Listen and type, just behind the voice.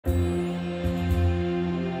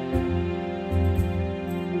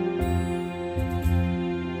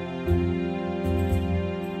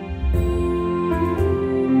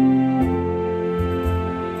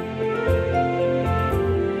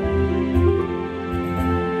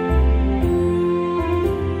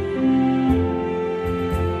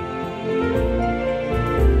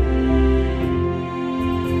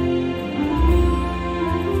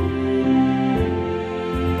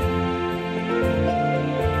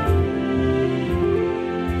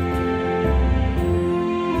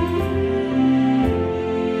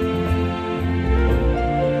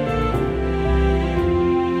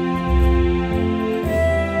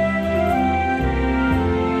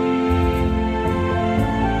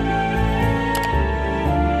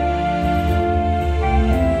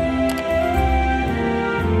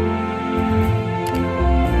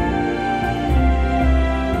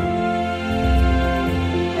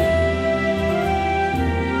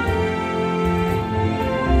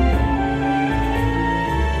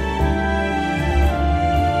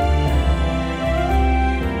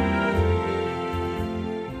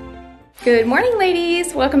Good morning,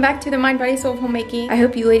 ladies. Welcome back to the Mind, Body, Soul of Homemaking. I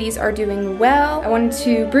hope you ladies are doing well. I wanted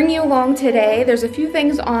to bring you along today. There's a few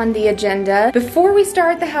things on the agenda. Before we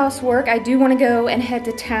start the housework, I do want to go and head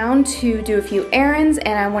to town to do a few errands,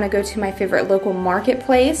 and I want to go to my favorite local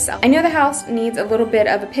marketplace. I know the house needs a little bit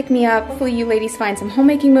of a pick-me-up. Hopefully you ladies find some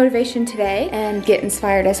homemaking motivation today and get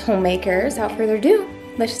inspired as homemakers. Without further ado,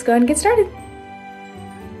 let's just go ahead and get started.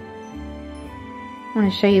 I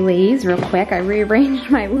want to show you ladies real quick. I rearranged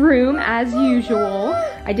my room as usual.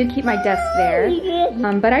 I did keep my desk there,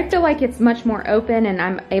 but I feel like it's much more open and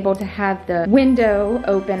I'm able to have the window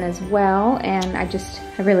open as well, and I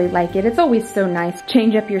really like it. It's always so nice.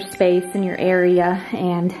 Change up your space and your area.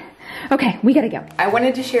 And okay, we gotta go. I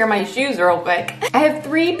wanted to share my shoes real quick. I have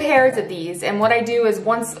 3 pairs of these, and what I do is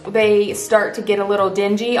once they start to get a little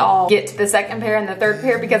dingy, I'll get to the second pair and the third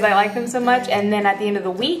pair because I like them so much, and then at the end of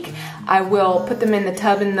the week, I will put them in the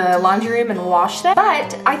tub in the laundry room and wash them.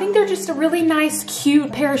 But I think they're just a really nice,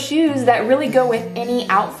 cute pair of shoes that really go with any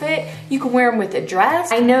outfit. You can wear them with a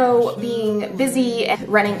dress. I know being busy and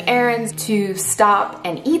running errands to stop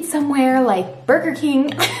and eat somewhere like Burger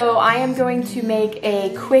King. So I am going to make a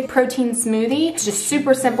quick protein smoothie. It's just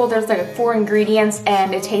super simple. There's like 4 ingredients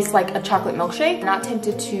and it tastes like a chocolate milkshake. I'm not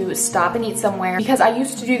tempted to stop and eat somewhere because I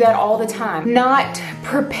used to do that all the time. Not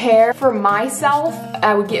prepare for myself.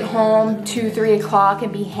 I would get home 2-3 o'clock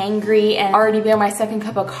and be hangry and already be on my second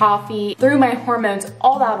cup of coffee, threw my hormones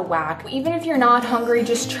all out of whack. Even if you're not hungry,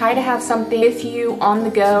 just try to have something with you on the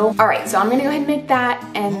go. All right, so I'm gonna go ahead and make that,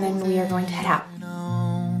 and then we are going to head out.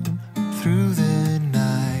 Through the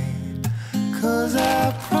night, 'cause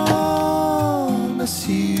I promise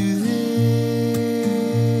you this.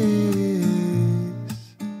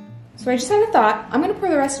 So I just had a thought. I'm gonna pour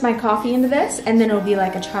the rest of my coffee into this, and then it'll be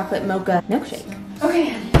like a chocolate mocha milkshake.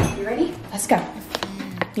 Okay, you ready? Let's go.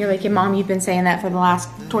 You're like, your mom, you've been saying that for the last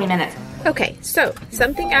 20 minutes. Okay, so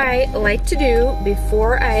something I like to do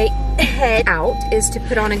before I head out is to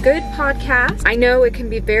put on a good podcast. I know it can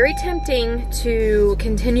be very tempting to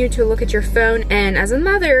continue to look at your phone, and as a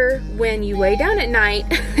mother, when you lay down at night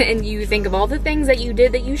and you think of all the things that you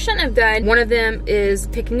did that you shouldn't have done, one of them is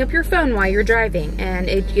picking up your phone while you're driving, and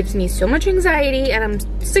it gives me so much anxiety and I'm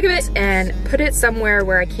sick of it, and put it somewhere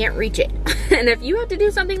where I can't reach it. And if you have to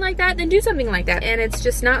do something like that, then do something like that. And it's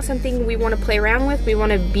just not something we want to play around with. We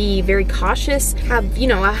want to be very cautious, have, you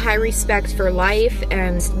know, a high respect for life,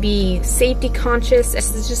 and be safety conscious.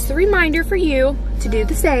 This is just a reminder for you to do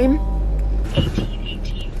the same.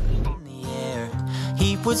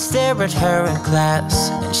 He would stare at her in class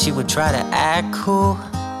and she would try to act cool,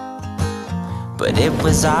 but it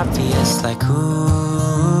was obvious, like, ooh,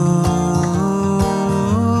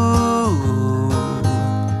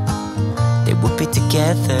 they would be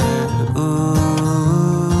together, ooh.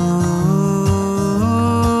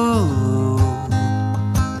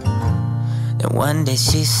 Then one day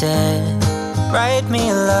she said, write me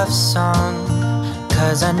a love song,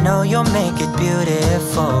 'cause I know you'll make it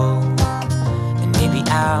beautiful. And maybe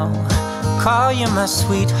I'll call you my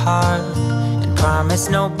sweetheart and promise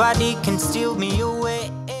nobody can steal me away.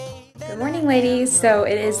 Good morning, ladies. So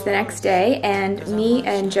it is the next day, and me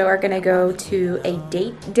and Joe are gonna go to a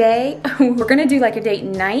date day. We're gonna do like a date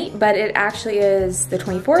night, but it actually is the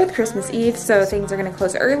 24th, Christmas Eve, so things are gonna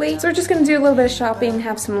close early. So we're just gonna do a little bit of shopping,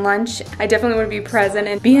 have some lunch. I definitely want to be present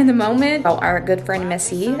and be in the moment. Oh, our good friend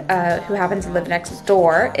Missy, who happens to live next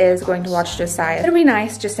door, is going to watch Josiah. It'll be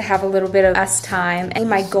nice just to have a little bit of us time. And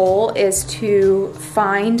my goal is to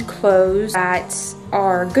find clothes that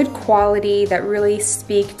are good quality, that really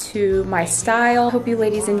speak to my style. Hope you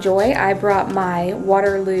ladies enjoy. I brought my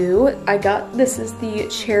Waterloo. This is the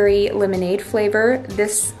cherry lemonade flavor.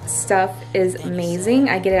 This stuff is amazing.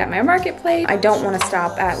 I get it at my marketplace. I don't want to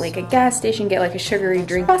stop at like a gas station, get like a sugary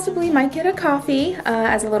drink. Possibly might get a coffee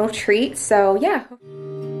as a little treat. So yeah.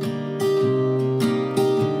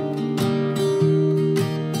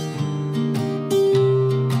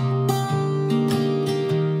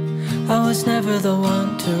 I was never the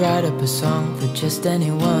one to write up a song for just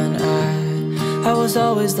anyone. I was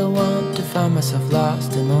always the one to find myself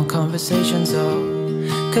lost in long conversations. Oh,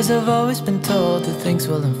 'cause I've always been told that things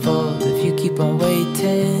will unfold if you keep on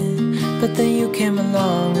waiting. But then you came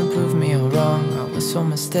along and proved me all wrong. I was so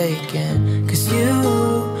mistaken, 'cause you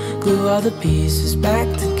glue all the pieces back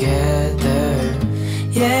together.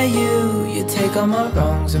 Yeah, you take all my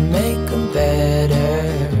wrongs and make them better.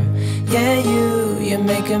 Yeah, you're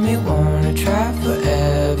making me wanna try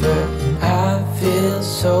forever. And I feel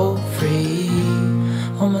so free,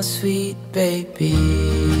 oh my sweet baby.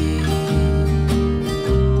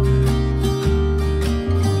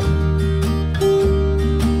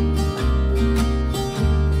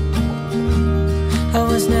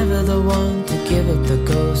 the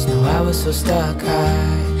ghost. No, I was so stuck.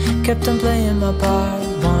 I kept on playing my part,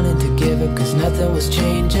 wanted to give up cause nothing was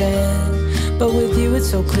changing. But with you it's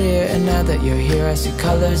so clear, and now that you're here I see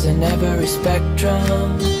colors in every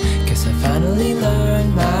spectrum. Guess I finally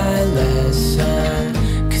learned my lesson.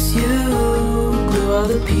 Cause you glue all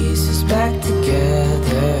the pieces back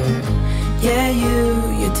together. Yeah,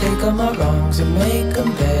 you take all my wrongs and make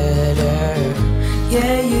them better.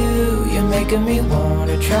 Yeah, you're making me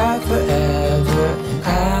wanna try forever. And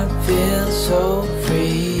I feel so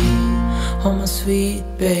free, oh my sweet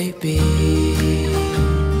baby.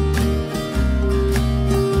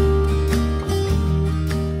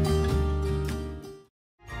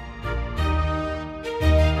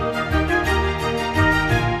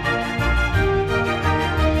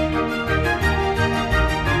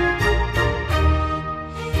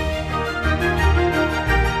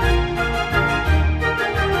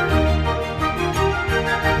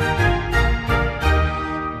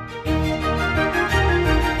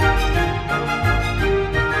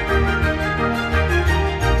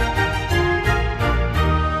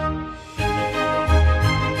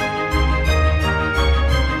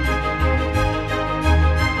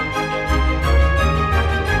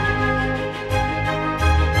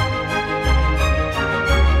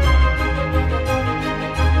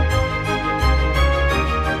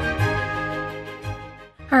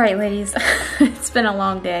 Alright ladies, it's been a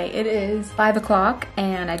long day. It is 5 o'clock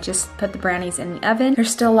and I just put the brownies in the oven. There's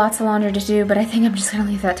still lots of laundry to do, but I think I'm just gonna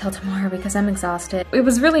leave that till tomorrow because I'm exhausted. It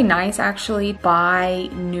was really nice actually to buy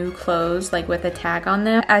new clothes like with a tag on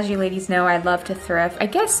them. As you ladies know, I love to thrift. I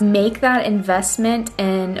guess make that investment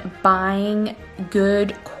in buying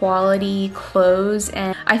good quality clothes,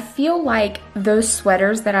 and I feel like those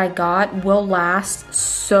sweaters that I got will last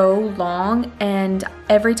so long, and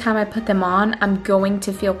every time I put them on I'm going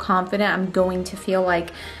to feel confident. I'm going to feel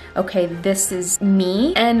like, okay, this is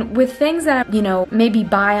me. And with things that, you know, maybe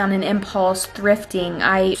buy on an impulse thrifting,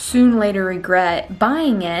 I soon later regret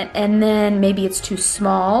buying it, and then maybe it's too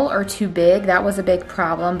small or too big. That was a big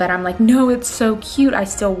problem, but I'm like, no, it's so cute, I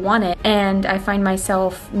still want it. And I find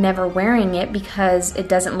myself never wearing it because it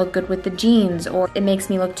doesn't look good with the jeans, or it makes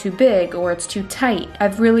me look too big, or it's too tight.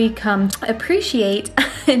 I've really come to appreciate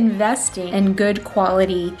investing in good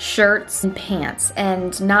quality shirts and pants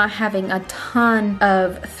and not having a ton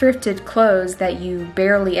of thrifted clothes that you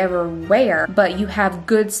barely ever wear, but you have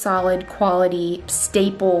good solid quality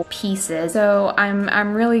staple pieces. So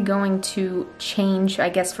I'm really going to change, I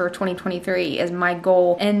guess, for 2023 is my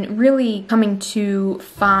goal, and really coming to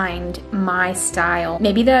find my style.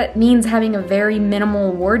 Maybe that means having a very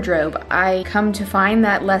minimal wardrobe. I come to find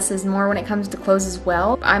that less is more when it comes to clothes as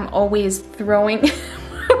well. I'm always throwing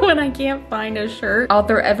when I can't find a shirt, I'll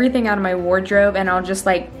throw everything out of my wardrobe and I'll just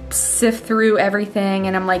like sift through everything,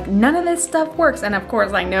 and I'm like, none of this stuff works. And of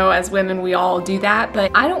course I know as women we all do that,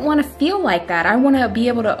 but I don't want to feel like that. I want to be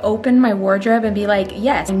able to open my wardrobe and be like,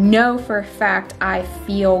 yes, I know for a fact I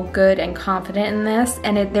feel good and confident in this,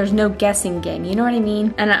 and there's no guessing game, you know what I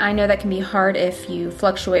mean? And I know that can be hard if you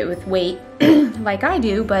fluctuate with weight like I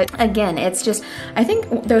do, but again, it's just, I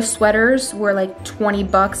think those sweaters were like 20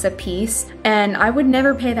 bucks a piece, and I would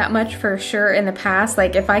never pay that much for a shirt in the past.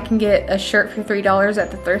 Like if I can get a shirt for $3 at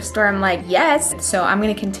the thrift store, I'm like, yes. So I'm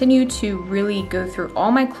gonna continue to really go through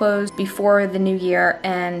all my clothes before the new year,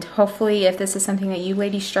 and hopefully if this is something that you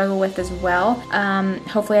ladies struggle with as well,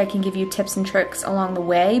 hopefully I can give you tips and tricks along the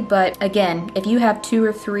way. But again, if you have 2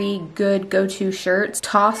 or 3 good go-to shirts,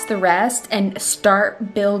 toss the rest and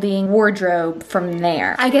start building wardrobe from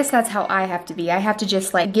there. I guess that's how I have to be. I have to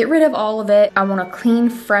just like get rid of all of it. I want a clean,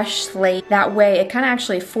 fresh slate. That way it kind of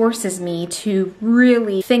actually forces me to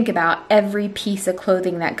really think about every piece of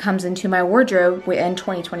clothing that comes into my wardrobe in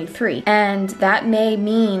 2023. And that may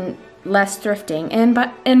mean less thrifting,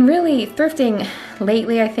 and really thrifting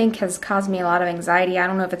lately I think has caused me a lot of anxiety. I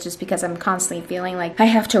don't know if it's just because I'm constantly feeling like I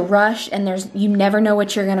have to rush, and you never know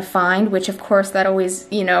what you're gonna find, which of course that always,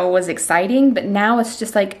 you know, was exciting, but now it's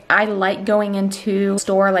just like I like going into a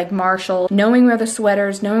store like Marshall, knowing where the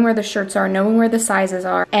sweaters, knowing where the shirts are, knowing where the sizes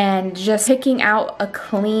are, and just picking out a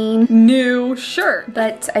clean new shirt.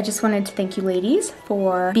 But I just wanted to thank you ladies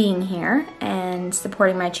for being here and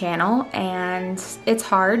supporting my channel, and it's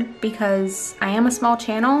hard because I am a small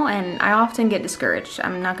channel and I often get discouraged,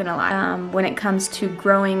 I'm not gonna lie, when it comes to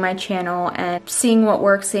growing my channel and seeing what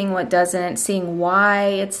works, seeing what doesn't, seeing why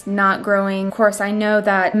it's not growing. Of course, I know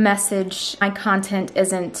that my content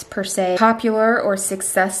isn't per se popular or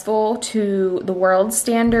successful to the world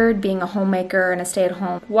standard, being a homemaker and a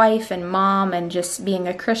stay-at-home wife and mom and just being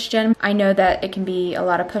a Christian. I know that it can be a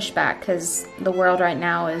lot of pushback because the world right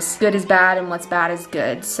now is good is bad and what's bad is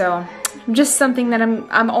good. So just something that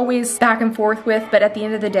I'm always back and forth with, but at the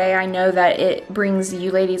end of the day, I know that it brings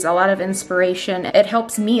you ladies a lot of inspiration. It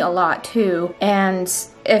helps me a lot too, and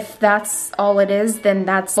if that's all it is, then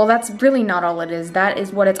that's really not all it is. That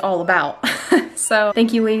is what it's all about. So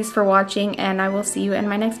thank you ladies for watching, and I will see you in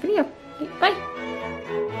my next video. Bye.